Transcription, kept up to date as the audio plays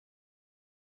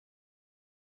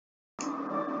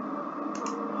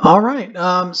All right,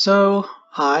 so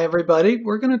hi everybody.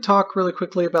 We're going to talk really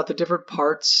quickly about the different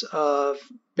parts of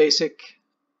basic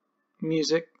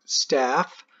music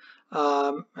staff.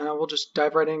 And we'll just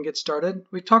dive right in and get started.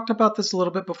 We talked about this a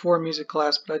little bit before in music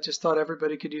class, but I just thought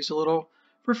everybody could use a little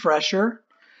refresher.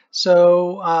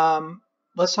 So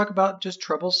let's talk about just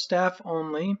treble staff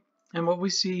only. And what we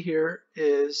see here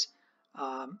is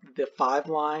the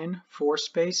 5-line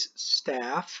 4-space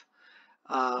staff.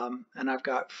 And I've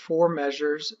got 4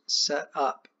 measures set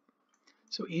up.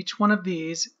 So each one of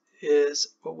these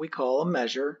is what we call a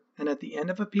measure, and at the end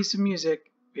of a piece of music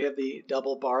we have the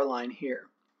double bar line here.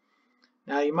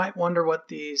 Now you might wonder what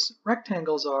these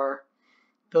rectangles are.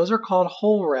 Those are called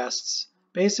whole rests.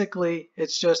 Basically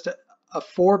it's just a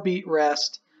 4-beat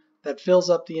rest that fills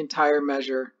up the entire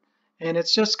measure, and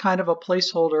it's just kind of a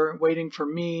placeholder waiting for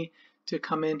me to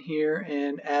come in here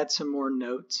and add some more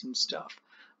notes and stuff.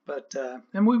 But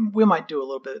and we might do a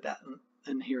little bit of that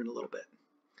in here in a little bit.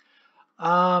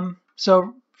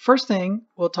 So first thing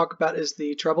we'll talk about is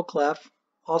the treble clef,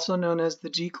 also known as the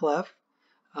G clef.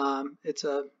 It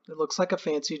looks like a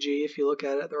fancy G if you look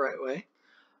at it the right way.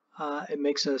 It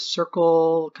makes a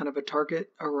circle, kind of a target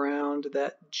around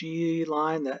that G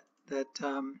line, that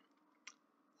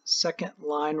second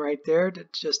line right there.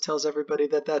 That just tells everybody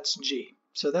that that's G.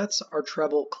 So that's our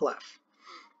treble clef.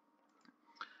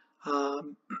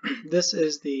 This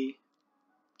is the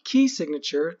key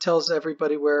signature. It tells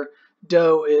everybody where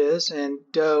do is, and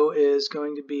do is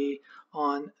going to be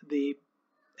on the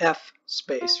F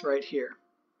space right here.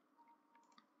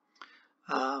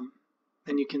 And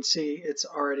you can see it's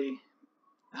already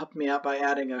helped me out by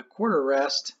adding a quarter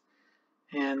rest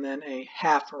and then a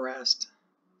half rest.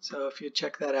 So if you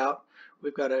check that out,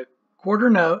 we've got a quarter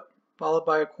note followed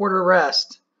by a quarter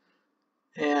rest,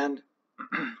 and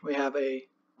we have a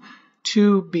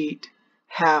 2-beat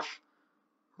half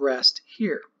rest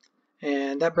here.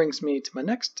 And that brings me to my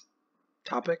next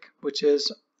topic, which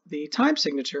is the time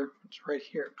signature. It's right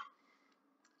here.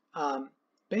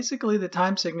 Basically the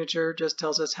time signature just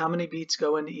tells us how many beats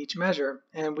go into each measure,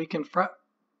 and we can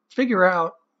figure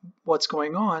out what's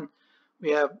going on. We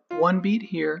have 1 beat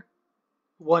here,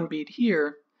 1 beat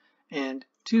here, and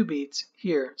 2 beats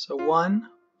here. So 1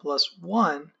 plus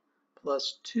 1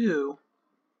 plus 2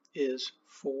 is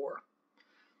 4.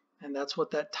 And that's what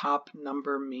that top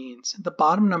number means. The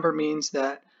bottom number means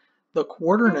that the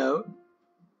quarter note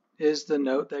is the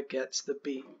note that gets the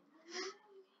beat.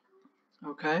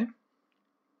 Okay?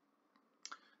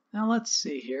 Now let's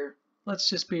see here. Let's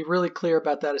just be really clear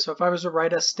about that. So if I was to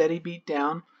write a steady beat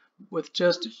down with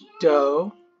just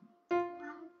do,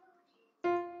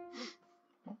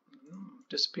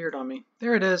 disappeared on me.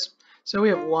 There it is. So we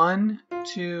have 1,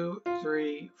 2,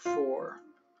 3, 4.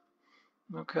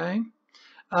 Okay?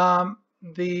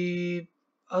 The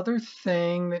other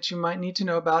thing that you might need to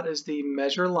know about is the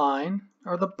measure line,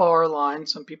 or the bar line.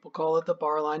 Some people call it the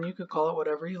bar line. You could call it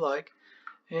whatever you like.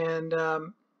 And yeah,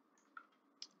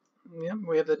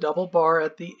 we have the double bar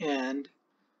at the end.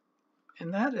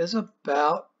 And that is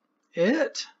about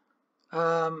it.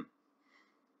 Yeah,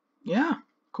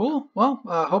 cool. Well,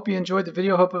 I hope you enjoyed the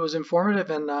video. Hope it was informative,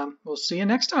 and we'll see you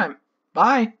next time.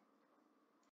 Bye.